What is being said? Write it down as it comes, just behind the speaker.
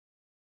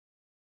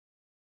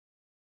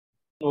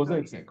Closer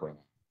it's going.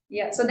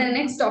 Yeah, so the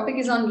next topic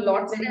is on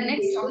lot and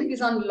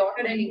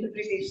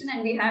interpretation,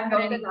 and we have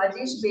Dr.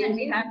 Rajesh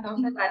Bendre,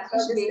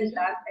 pathologist and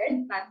lab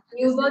head,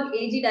 Newburgh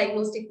AG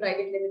Diagnostic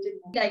Private Limited.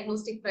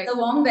 A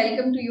warm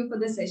welcome to you for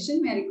the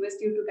session. May I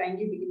request you to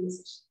kindly begin the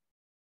session.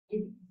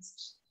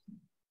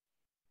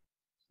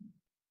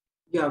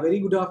 Yeah, very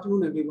good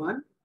afternoon,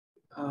 everyone.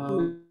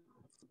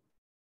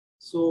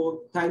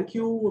 So thank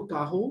you,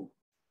 Kaho,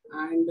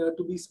 and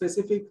to be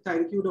specific,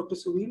 thank you, Dr.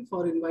 Suveen,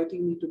 for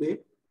inviting me today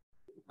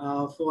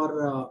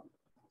for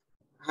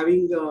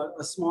having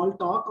a small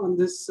talk on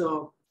this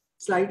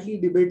slightly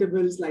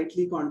debatable,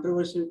 slightly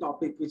controversial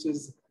topic, which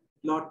is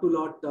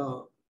lot-to-lot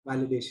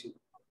validation.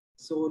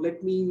 So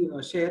let me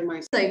share my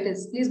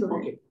Please go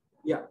ahead. Okay,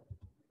 yeah.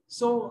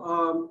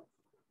 So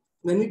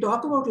when we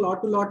talk about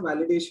lot-to-lot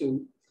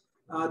validation,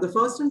 the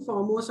first and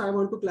foremost, I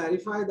want to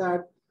clarify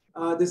that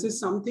this is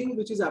something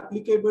which is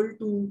applicable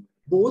to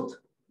both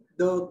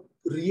the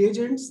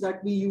reagents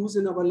that we use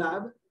in our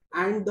lab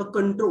and the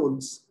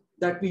controls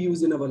that we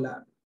use in our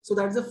lab. So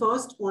that's the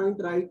first point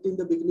right in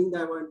the beginning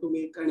that I want to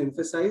make and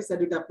emphasize,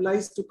 that it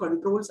applies to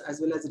controls as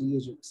well as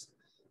reagents.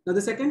 Now,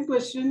 the second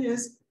question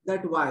is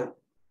that why?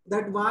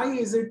 That why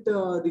is it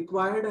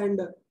required, and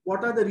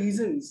what are the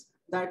reasons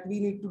that we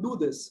need to do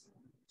this?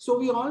 So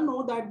we all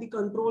know that the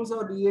controls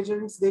or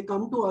reagents, they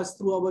come to us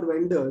through our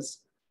vendors,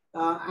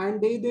 and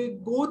they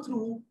go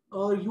through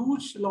a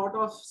huge lot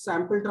of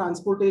sample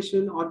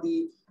transportation, or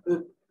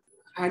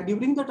and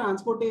during the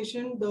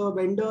transportation, the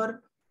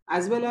vendor,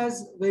 as well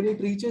as when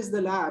it reaches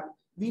the lab,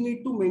 we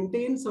need to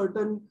maintain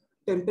certain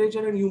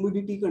temperature and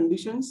humidity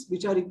conditions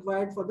which are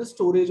required for the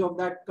storage of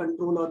that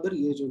control or the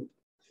reagent.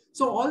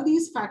 So all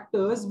these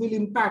factors will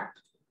impact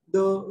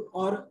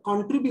or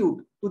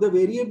contribute to the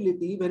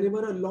variability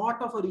whenever a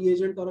lot of a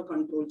reagent or a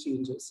control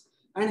changes.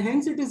 And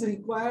hence it is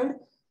required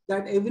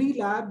that every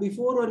lab,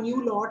 before a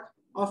new lot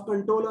of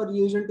control or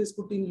reagent is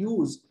put in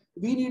use,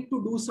 we need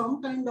to do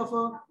some kind of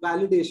a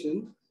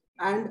validation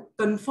and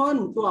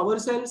confirm to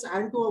ourselves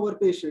and to our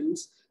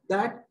patients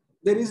that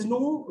there is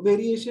no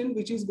variation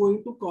which is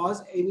going to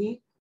cause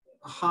any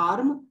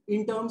harm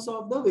in terms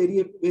of the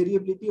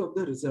variability of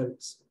the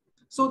results.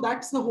 So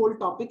that's the whole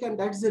topic, and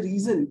that's the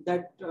reason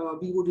that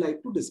we would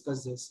like to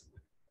discuss this.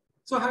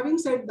 So having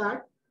said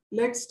that,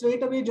 let's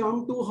straight away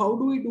jump to how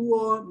do we do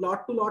a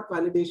lot-to-lot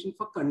validation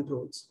for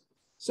controls.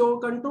 So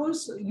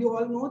controls, you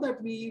all know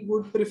that we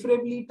would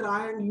preferably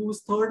try and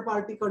use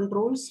third-party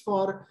controls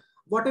for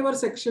whatever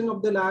section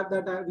of the lab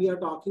that we are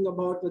talking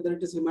about, whether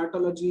it is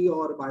hematology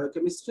or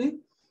biochemistry.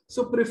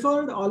 So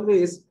preferred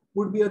always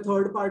would be a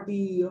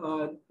third-party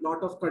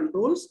lot of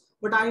controls.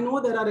 But I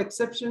know there are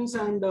exceptions,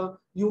 and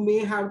you may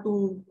have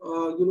to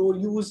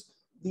use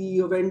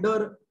the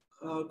vendor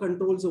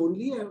controls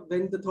only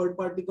when the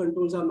third-party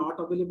controls are not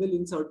available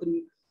in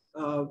certain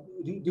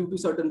due to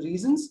certain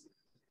reasons.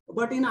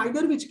 But in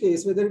either which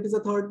case, whether it is a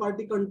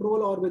third-party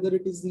control or whether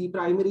it is the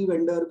primary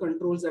vendor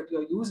controls that you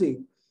are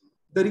using,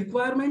 the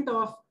requirement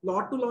of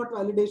lot-to-lot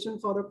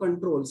validation for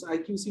controls,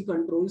 IQC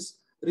controls,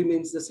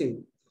 remains the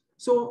same.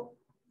 So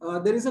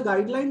there is a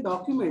guideline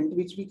document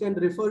which we can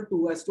refer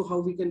to as to how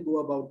we can go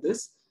about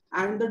this.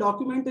 And the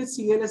document is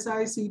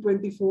CLSI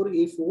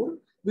C24A4,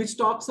 which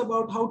talks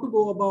about how to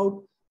go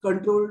about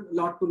control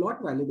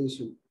lot-to-lot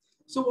validation.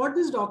 So what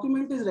this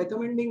document is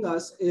recommending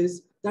us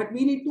is that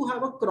we need to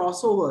have a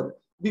crossover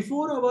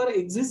before our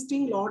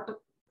existing lot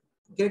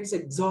gets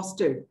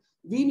exhausted.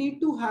 We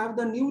need to have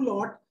the new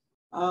lot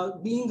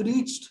being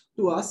reached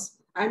to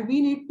us, and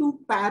we need to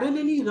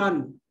parallelly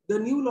run the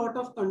new lot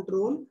of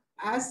control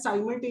as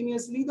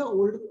simultaneously the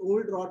old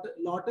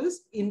lot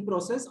is in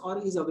process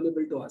or is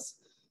available to us.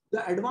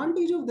 The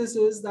advantage of this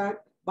is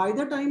that by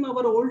the time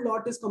our old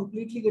lot is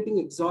completely getting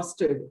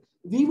exhausted,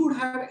 we would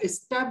have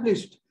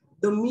established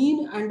the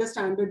mean and the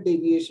standard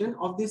deviation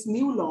of this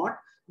new lot,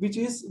 which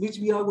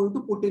we are going to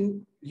put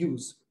in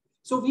use.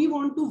 So we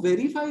want to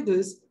verify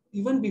this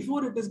even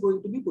before it is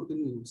going to be put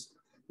in use.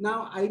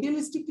 Now,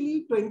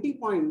 idealistically, 20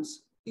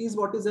 points is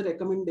what is the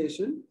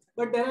recommendation,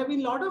 but there have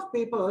been a lot of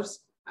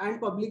papers and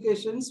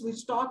publications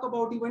which talk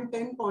about even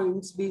 10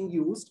 points being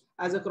used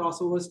as a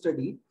crossover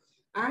study.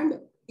 And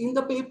in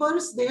the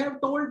papers, they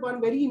have told one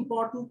very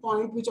important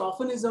point, which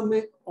often is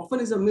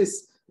a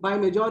miss by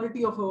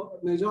majority of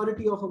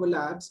our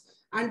labs,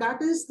 and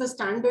that is the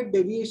standard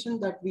deviation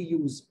that we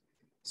use.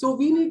 So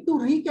we need to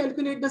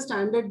recalculate the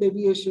standard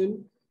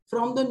deviation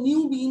from the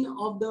new mean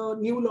of the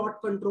new lot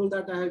control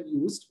that I have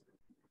used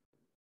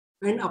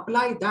and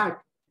apply that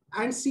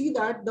and see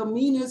that the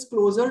mean is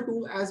closer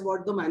to as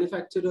what the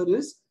manufacturer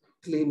is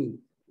claiming.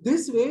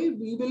 This way,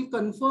 we will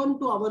confirm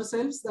to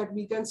ourselves that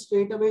we can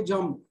straight away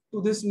jump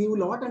to this new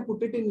lot and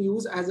put it in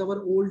use as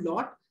our old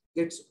lot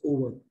gets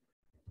over.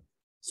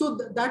 So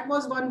that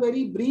was one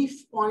very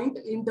brief point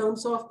in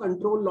terms of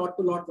control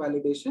lot-to-lot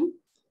validation.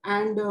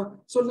 And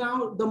so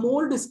now the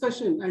more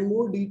discussion and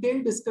more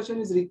detailed discussion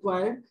is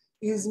required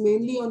is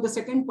mainly on the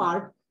second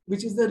part,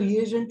 which is the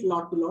reagent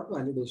lot-to-lot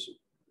validation.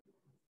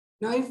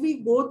 Now, if we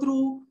go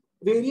through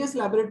various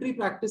laboratory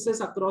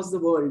practices across the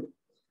world,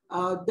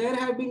 there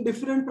have been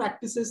different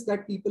practices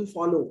that people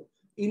follow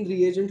in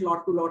reagent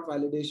lot-to-lot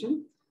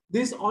validation.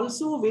 This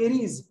also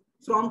varies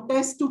from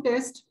test to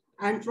test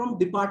and from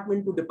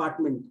department to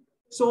department.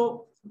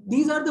 So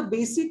these are the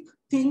basic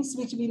things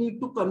which we need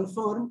to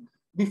confirm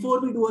before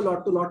we do a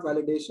lot-to-lot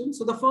validation.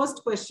 So the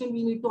first question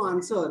we need to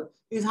answer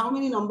is how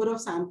many number of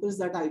samples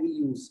that I will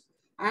use.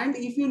 And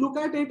if you look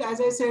at it,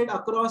 as I said,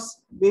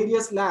 across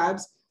various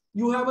labs,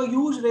 you have a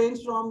huge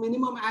range from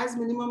minimum as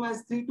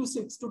 3 to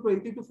 6 to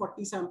 20 to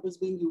 40 samples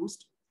being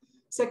used.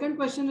 Second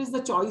question is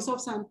the choice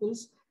of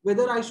samples,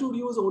 whether I should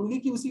use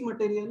only QC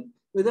material,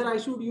 whether I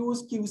should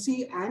use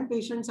QC and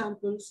patient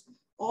samples,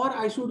 or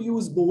I should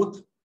use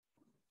both.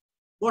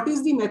 What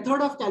is the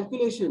method of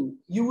calculation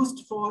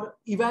used for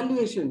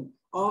evaluation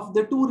of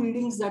the two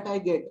readings that I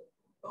get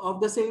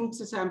of the same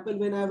sample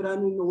when I've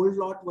run in old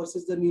lot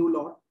versus the new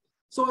lot?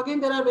 So again,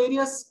 there are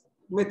various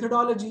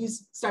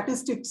methodologies,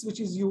 statistics, which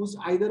is used,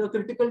 either a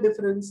critical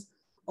difference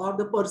or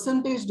the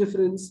percentage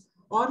difference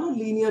or a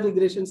linear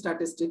regression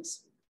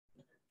statistics.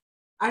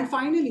 And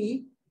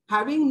finally,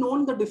 having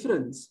known the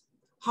difference,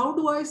 how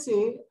do I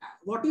say,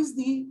 what is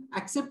the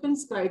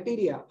acceptance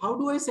criteria? How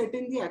do I set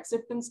in the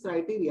acceptance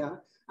criteria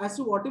as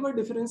to whatever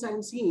difference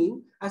I'm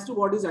seeing as to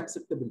what is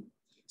acceptable?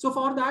 So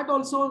for that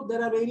also,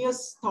 there are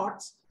various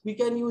thoughts. We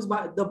can use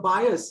the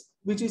bias,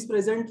 which is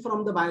present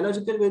from the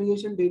biological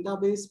variation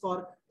database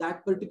for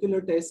that particular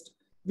test.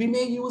 We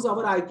may use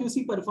our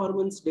IQC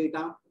performance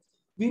data.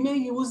 We may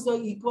use the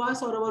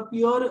EQUAS or our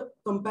peer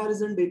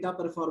comparison data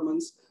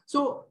performance.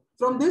 So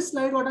from this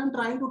slide, what I'm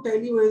trying to tell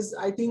you is,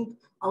 I think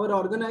our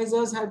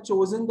organizers have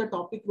chosen the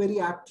topic very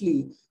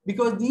aptly,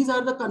 because these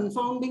are the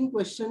confounding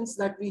questions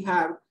that we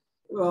have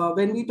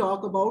when we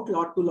talk about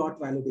lot-to-lot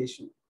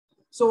validation.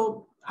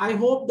 So I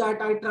hope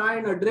that I try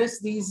and address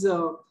these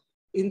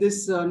in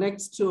this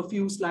next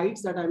few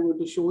slides that I'm going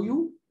to show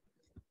you.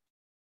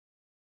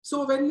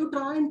 So when you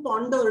try and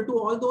ponder to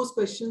all those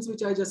questions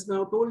which I just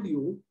now told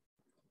you,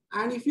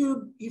 and if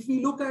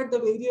we look at the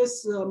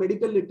various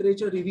medical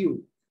literature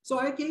review, so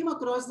I came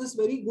across this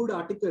very good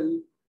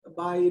article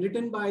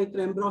written by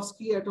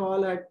Krembrovsky et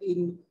al.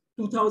 In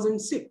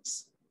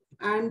 2006.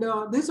 And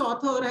this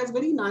author has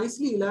very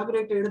nicely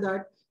elaborated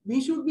that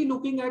we should be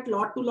looking at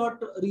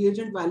lot-to-lot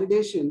reagent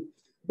validation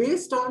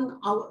based on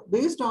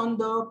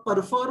the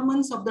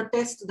performance of the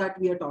test that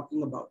we are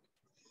talking about.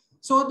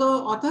 So the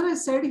author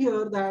has said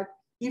here that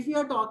if we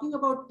are talking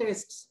about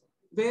tests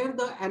where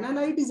the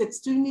analyte is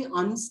extremely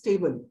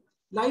unstable,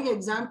 like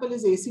example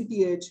is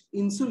ACTH,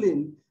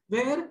 insulin,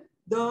 where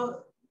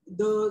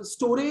the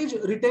storage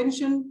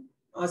retention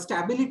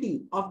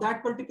stability of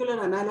that particular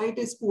analyte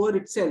is poor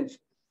itself.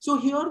 So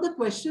here the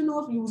question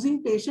of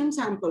using patient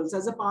samples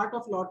as a part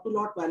of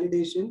lot-to-lot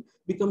validation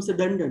becomes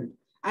redundant.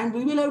 And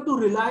we will have to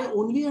rely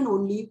only and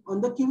only on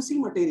the QC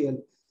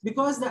material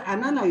because the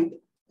analyte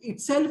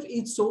itself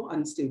is so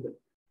unstable.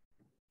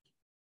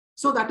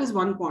 So that is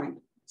one point.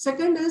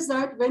 Second is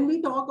that when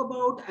we talk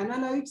about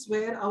analytes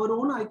where our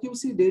own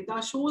IQC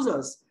data shows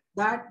us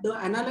that the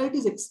analyte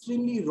is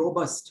extremely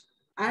robust.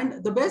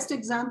 And the best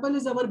example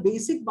is our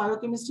basic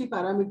biochemistry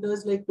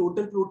parameters like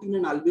total protein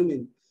and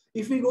albumin.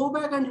 If we go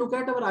back and look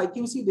at our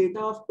IQC data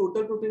of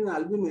total protein and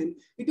albumin,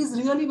 it is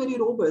really very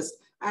robust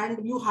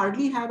and you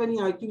hardly have any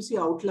IQC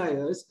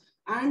outliers.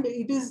 And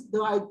it is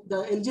the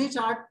LJ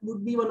chart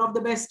would be one of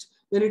the best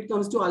when it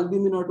comes to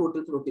albumin or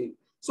total protein.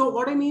 So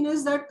what I mean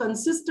is that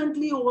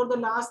consistently over the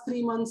last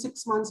 3 months,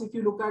 6 months, if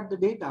you look at the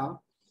data,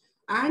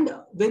 and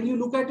when you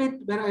look at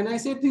it, when I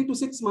say 3 to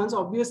 6 months,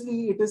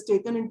 obviously it is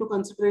taken into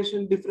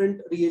consideration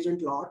different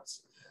reagent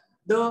lots.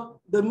 The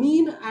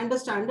mean and the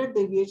standard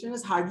deviation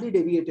is hardly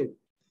deviated.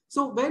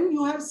 So when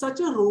you have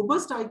such a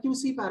robust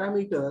IQC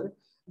parameter,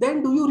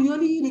 then do you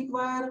really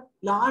require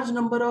large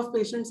number of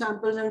patient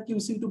samples and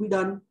QC to be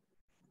done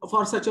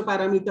for such a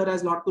parameter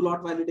as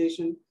lot-to-lot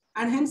validation?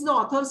 And hence the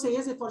author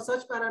says if for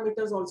such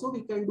parameters also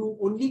we can do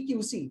only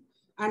QC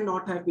and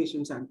not have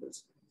patient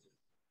samples.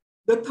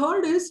 The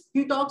third is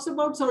he talks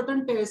about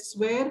certain tests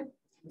where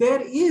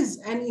there is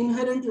an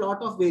inherent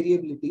lot of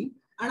variability.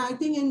 And I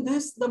think in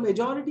this, the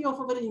majority of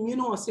our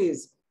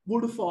immunoassays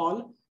would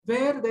fall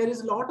where there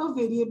is a lot of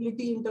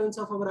variability in terms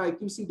of our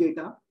IQC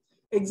data.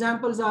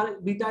 Examples are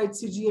beta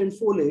HCG and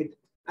folate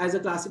as a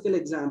classical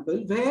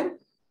example, where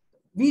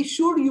we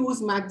should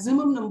use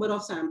maximum number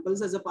of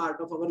samples as a part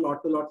of our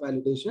lot-to-lot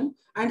validation,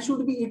 and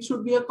it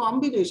should be a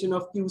combination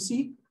of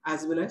QC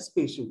as well as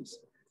patients.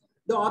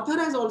 The author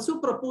has also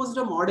proposed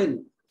a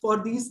model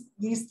for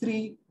these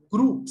three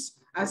groups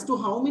as to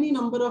how many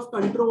number of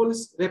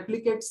controls,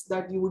 replicates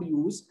that you would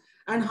use,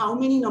 and how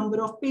many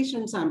number of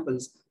patient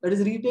samples, that is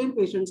retained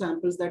patient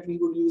samples, that we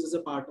would use as a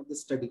part of the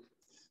study.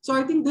 So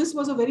I think this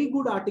was a very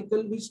good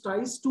article which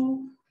tries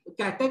to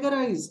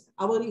categorize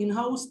our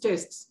in-house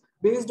tests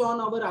based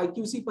on our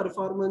IQC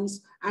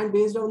performance and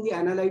based on the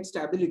analyte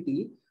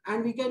stability.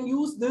 And we can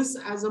use this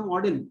as a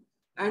model,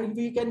 and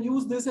we can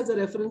use this as a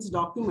reference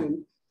document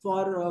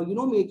for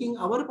making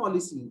our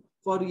policy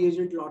for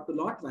reagent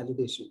lot-to-lot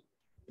validation.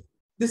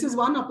 This is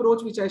one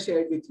approach which I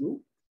shared with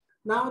you.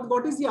 Now,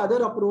 what is the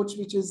other approach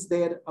which is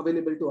there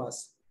available to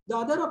us? The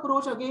other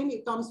approach, again,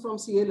 it comes from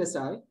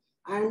CLSI,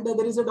 and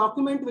there is a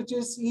document which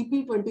is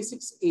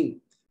EP26A.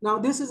 Now,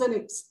 this is an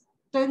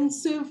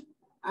extensive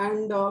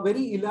and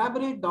very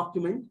elaborate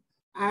document.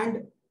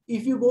 And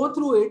if you go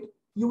through it,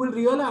 you will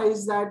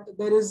realize that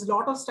there is a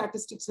lot of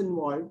statistics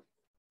involved.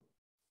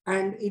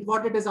 And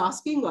what it is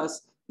asking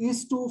us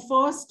is to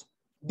first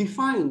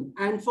define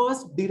and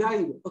first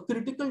derive a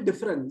critical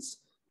difference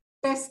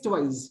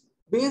test-wise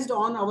based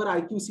on our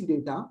IQC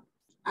data,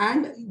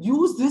 and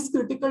use this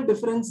critical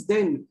difference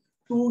then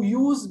to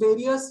use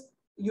various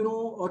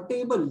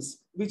tables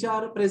which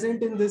are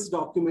present in this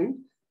document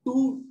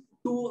to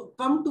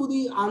come to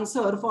the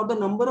answer for the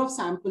number of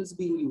samples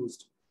being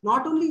used.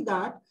 Not only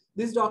that,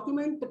 this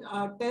document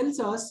tells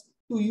us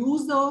to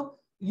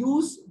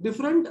use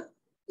different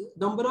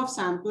number of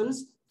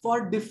samples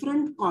for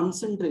different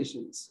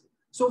concentrations.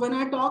 So when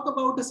I talk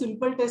about a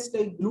simple test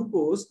like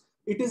glucose,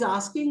 it is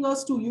asking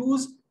us to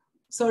use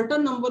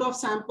certain number of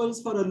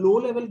samples for a low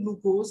level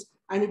glucose,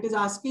 and it is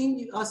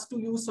asking us to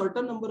use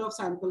certain number of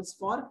samples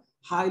for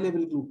high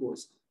level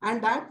glucose.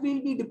 And that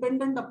will be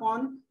dependent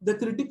upon the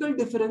critical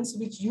difference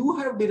which you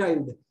have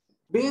derived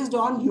based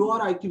on your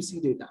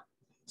IQC data.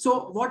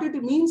 So what it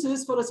means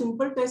is, for a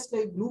simple test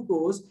like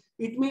glucose,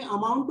 it may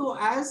amount to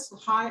as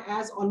high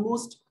as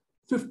almost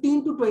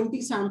 15 to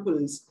 20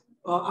 samples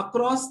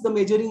across the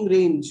measuring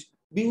range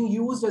being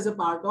used as a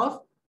part of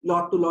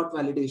lot-to-lot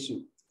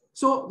validation.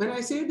 So when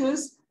I say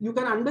this, you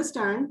can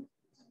understand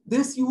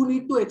this, you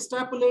need to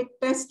extrapolate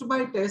test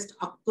by test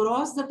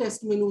across the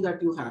test menu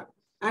that you have.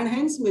 And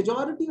hence,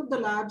 majority of the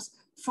labs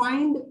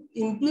find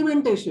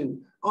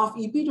implementation of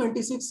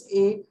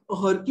EP26A a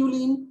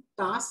Herculean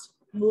task,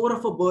 more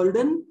of a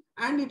burden,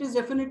 and it is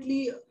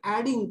definitely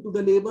adding to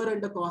the labor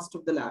and the cost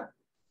of the lab.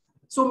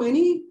 So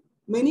many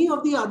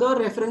of the other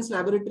reference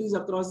laboratories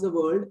across the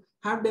world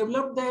have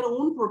developed their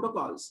own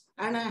protocols,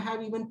 and I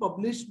have even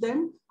published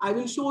them. I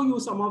will show you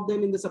some of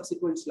them in the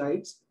subsequent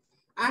slides.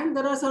 And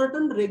there are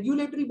certain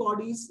regulatory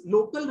bodies,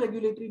 local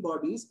regulatory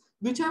bodies,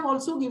 which have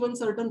also given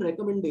certain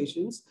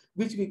recommendations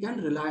which we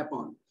can rely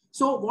upon.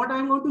 So what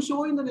I'm going to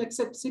show in the next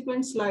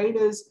subsequent slide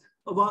is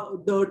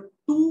about the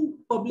two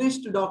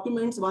published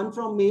documents, one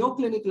from Mayo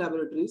Clinic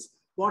Laboratories,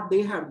 what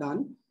they have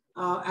done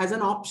as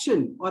an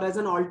option or as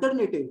an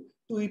alternative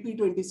to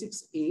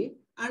EP26A.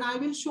 And I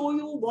will show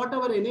you what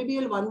our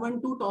NABL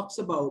 112 talks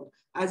about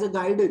as a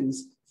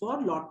guidance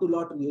for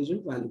lot-to-lot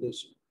reagent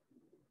validation.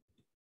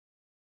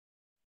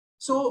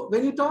 So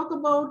when you talk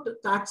about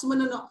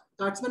Katzman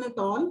et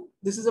al.,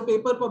 this is a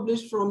paper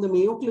published from the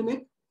Mayo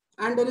Clinic.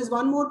 And there is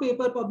one more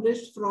paper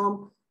published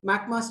from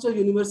McMaster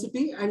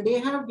University, and they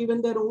have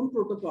given their own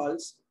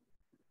protocols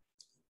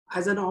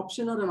as an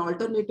option or an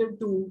alternative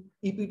to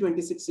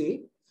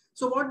EP26A.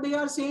 So what they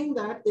are saying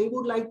that they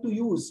would like to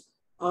use,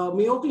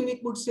 Mayo Clinic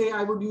would say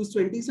I would use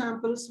 20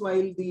 samples,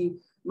 while the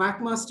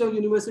McMaster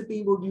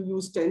University would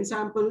use 10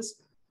 samples.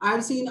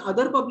 I've seen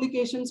other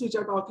publications which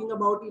are talking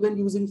about even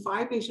using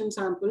 5 patient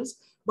samples.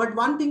 But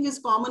one thing is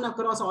common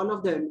across all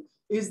of them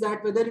is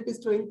that whether it is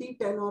 20,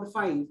 10 or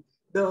 5,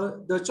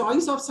 the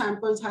choice of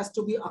samples has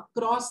to be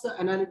across the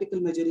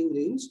analytical measuring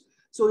range.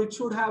 So it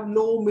should have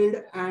low,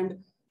 mid and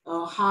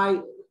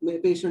high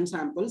patient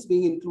samples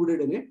being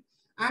included in it.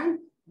 And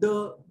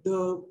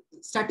the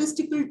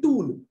statistical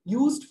tool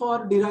used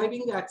for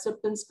deriving the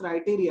acceptance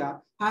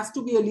criteria has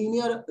to be a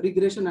linear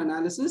regression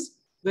analysis,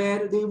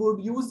 where they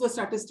would use the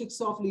statistics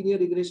of linear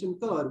regression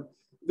curve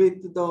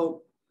with the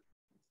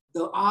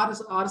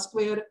R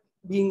square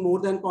being more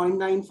than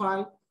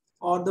 0.95,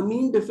 or the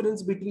mean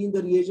difference between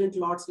the reagent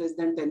lots less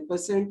than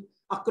 10%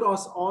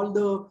 across all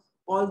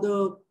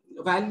the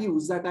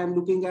values that I'm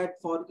looking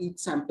at for each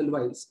sample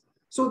wise.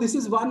 So this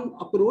is one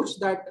approach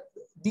that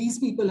these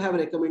people have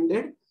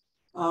recommended,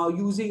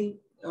 using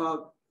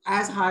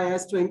as high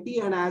as 20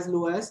 and as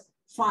low as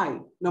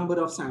 5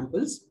 number of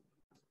samples.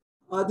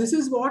 This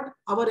is what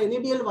our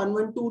NABL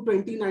 112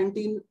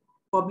 2019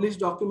 published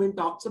document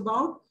talks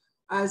about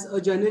as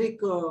a generic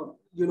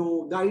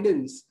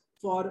guidance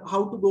for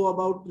how to go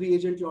about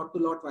reagent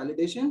lot-to-lot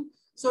validation.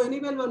 So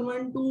NABL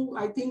 112,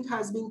 I think,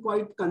 has been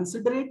quite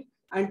considerate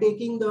and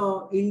taking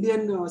the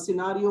Indian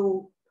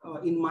scenario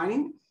in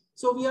mind.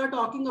 So we are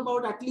talking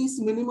about at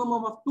least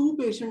minimum of 2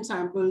 patient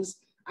samples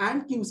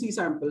and QC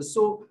samples.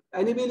 So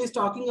NABL is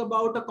talking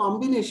about a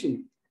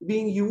combination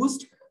being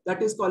used,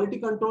 that is quality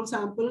control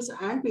samples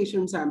and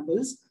patient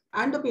samples.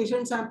 And the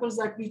patient samples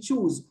that we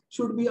choose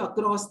should be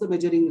across the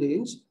measuring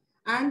range.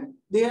 And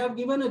they have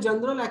given a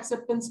general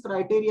acceptance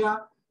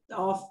criteria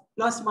of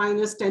plus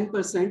minus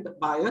 10%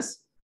 bias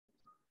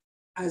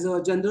as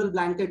a general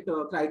blanket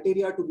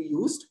criteria to be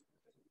used.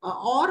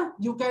 Or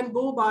you can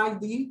go by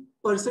the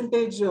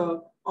percentage,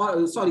 your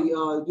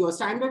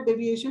standard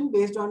deviation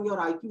based on your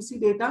IQC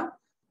data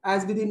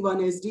as within 1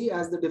 SD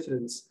as the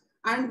difference.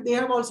 And they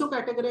have also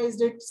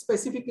categorized it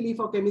specifically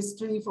for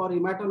chemistry, for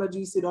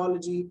hematology,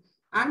 serology,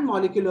 and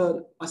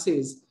molecular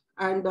assays.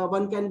 And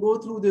one can go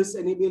through this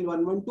NABL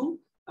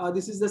 112.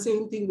 This is the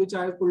same thing which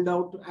I have pulled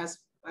out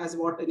as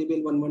what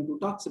NABL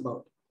 112 talks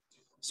about.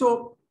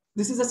 So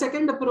This is the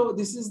second approach.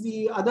 This is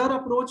the other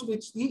approach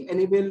which the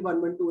Enable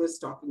 112 is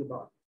talking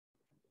about.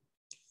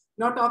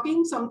 Now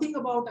talking something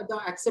about the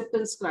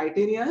acceptance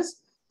criteria,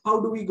 how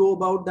do we go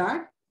about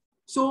that?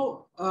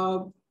 So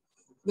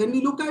when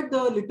we look at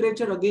the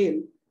literature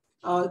again,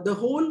 the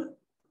whole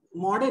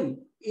model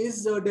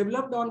is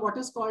developed on what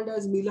is called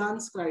as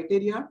Milan's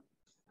criteria.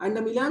 And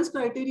the Milan's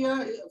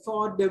criteria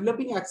for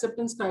developing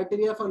acceptance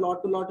criteria for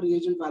lot-to-lot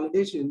reagent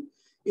validation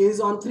is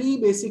on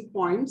 3 basic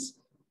points.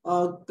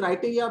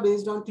 Criteria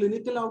based on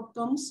clinical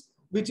outcomes,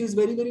 which is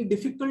very, very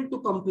difficult to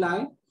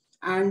comply.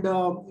 And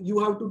you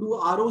have to do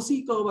ROC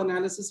curve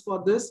analysis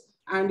for this.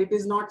 And it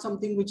is not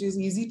something which is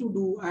easy to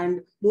do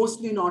and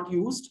mostly not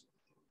used.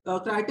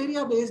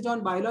 Criteria based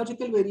on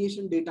biological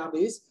variation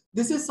database.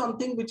 This is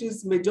something which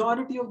is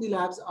majority of the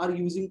labs are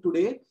using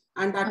today.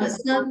 And that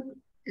is... Sir,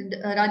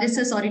 Rajesh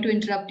sir, sorry to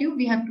interrupt you.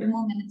 We have 2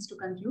 more minutes to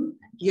conclude.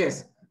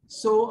 Yes.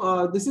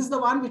 So this is the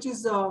one which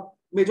is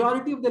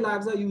majority of the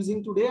labs are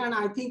using today, and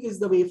I think is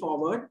the way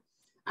forward.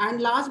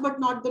 And last but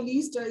not the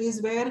least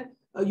is where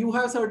you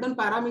have certain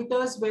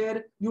parameters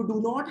where you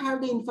do not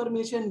have the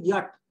information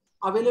yet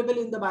available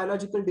in the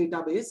biological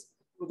database,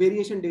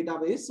 variation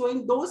database. So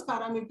in those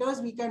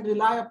parameters, we can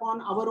rely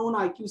upon our own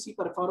IQC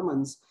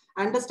performance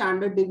and the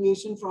standard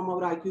deviation from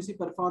our IQC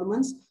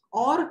performance,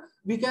 or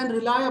we can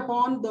rely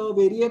upon the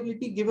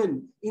variability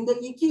given in the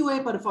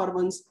EQA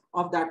performance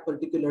of that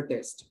particular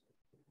test.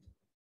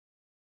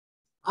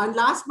 And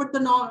last but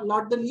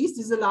not the least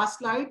is the last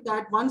slide,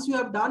 that once you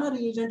have done a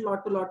reagent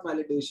lot-to-lot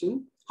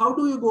validation, how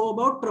do you go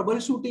about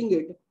troubleshooting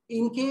it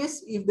in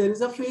case if there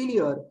is a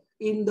failure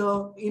in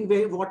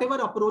whatever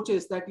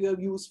approaches that you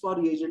have used for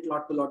reagent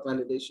lot-to-lot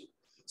validation.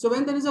 So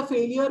when there is a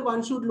failure,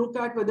 one should look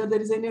at whether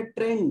there is any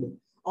trend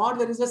or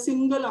there is a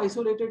single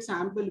isolated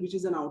sample which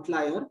is an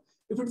outlier.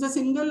 If it's a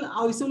single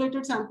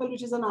isolated sample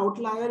which is an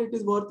outlier, it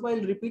is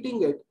worthwhile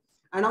repeating it.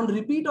 And on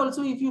repeat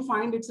also, if you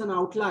find it's an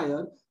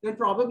outlier, then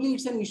probably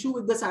it's an issue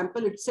with the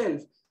sample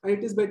itself, and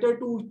it is better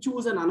to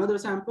choose another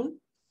sample.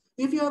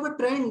 If you have a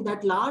trend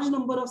that large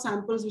number of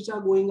samples which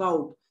are going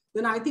out,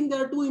 then I think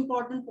there are 2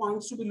 important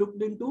points to be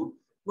looked into.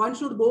 One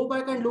should go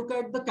back and look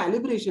at the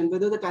calibration,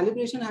 whether the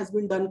calibration has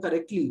been done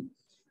correctly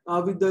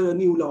with the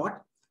new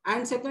lot.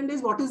 And second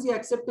is, what is the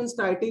acceptance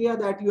criteria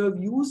that you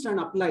have used and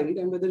applied,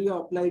 and whether you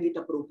have applied it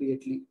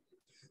appropriately.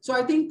 So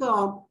I think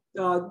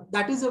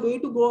that is a way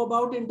to go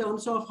about in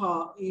terms of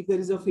if there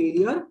is a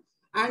failure.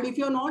 And if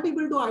you're not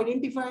able to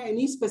identify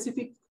any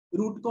specific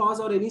root cause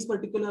or any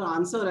particular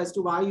answer as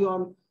to why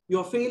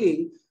you're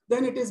failing,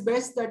 then it is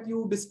best that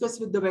you discuss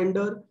with the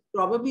vendor,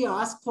 probably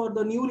ask for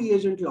the new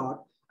reagent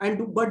lot,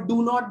 but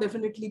do not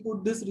definitely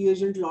put this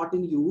reagent lot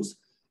in use.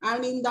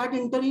 And in that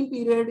interim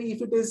period,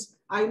 if it is,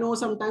 I know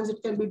sometimes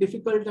it can be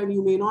difficult and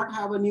you may not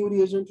have a new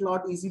reagent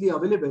lot easily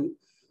available,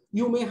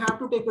 you may have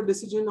to take a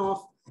decision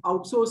of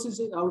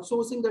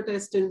outsourcing the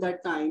test till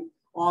that time,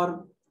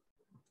 or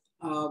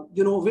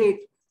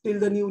wait till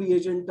the new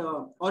reagent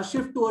or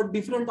shift to a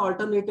different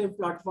alternative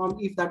platform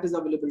if that is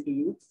available to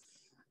you.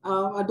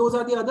 Those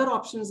are the other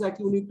options that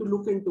you need to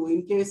look into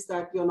in case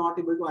that you're not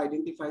able to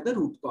identify the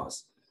root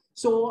cause.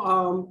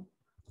 So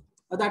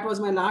that was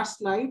my last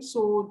slide.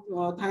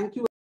 So thank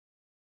you.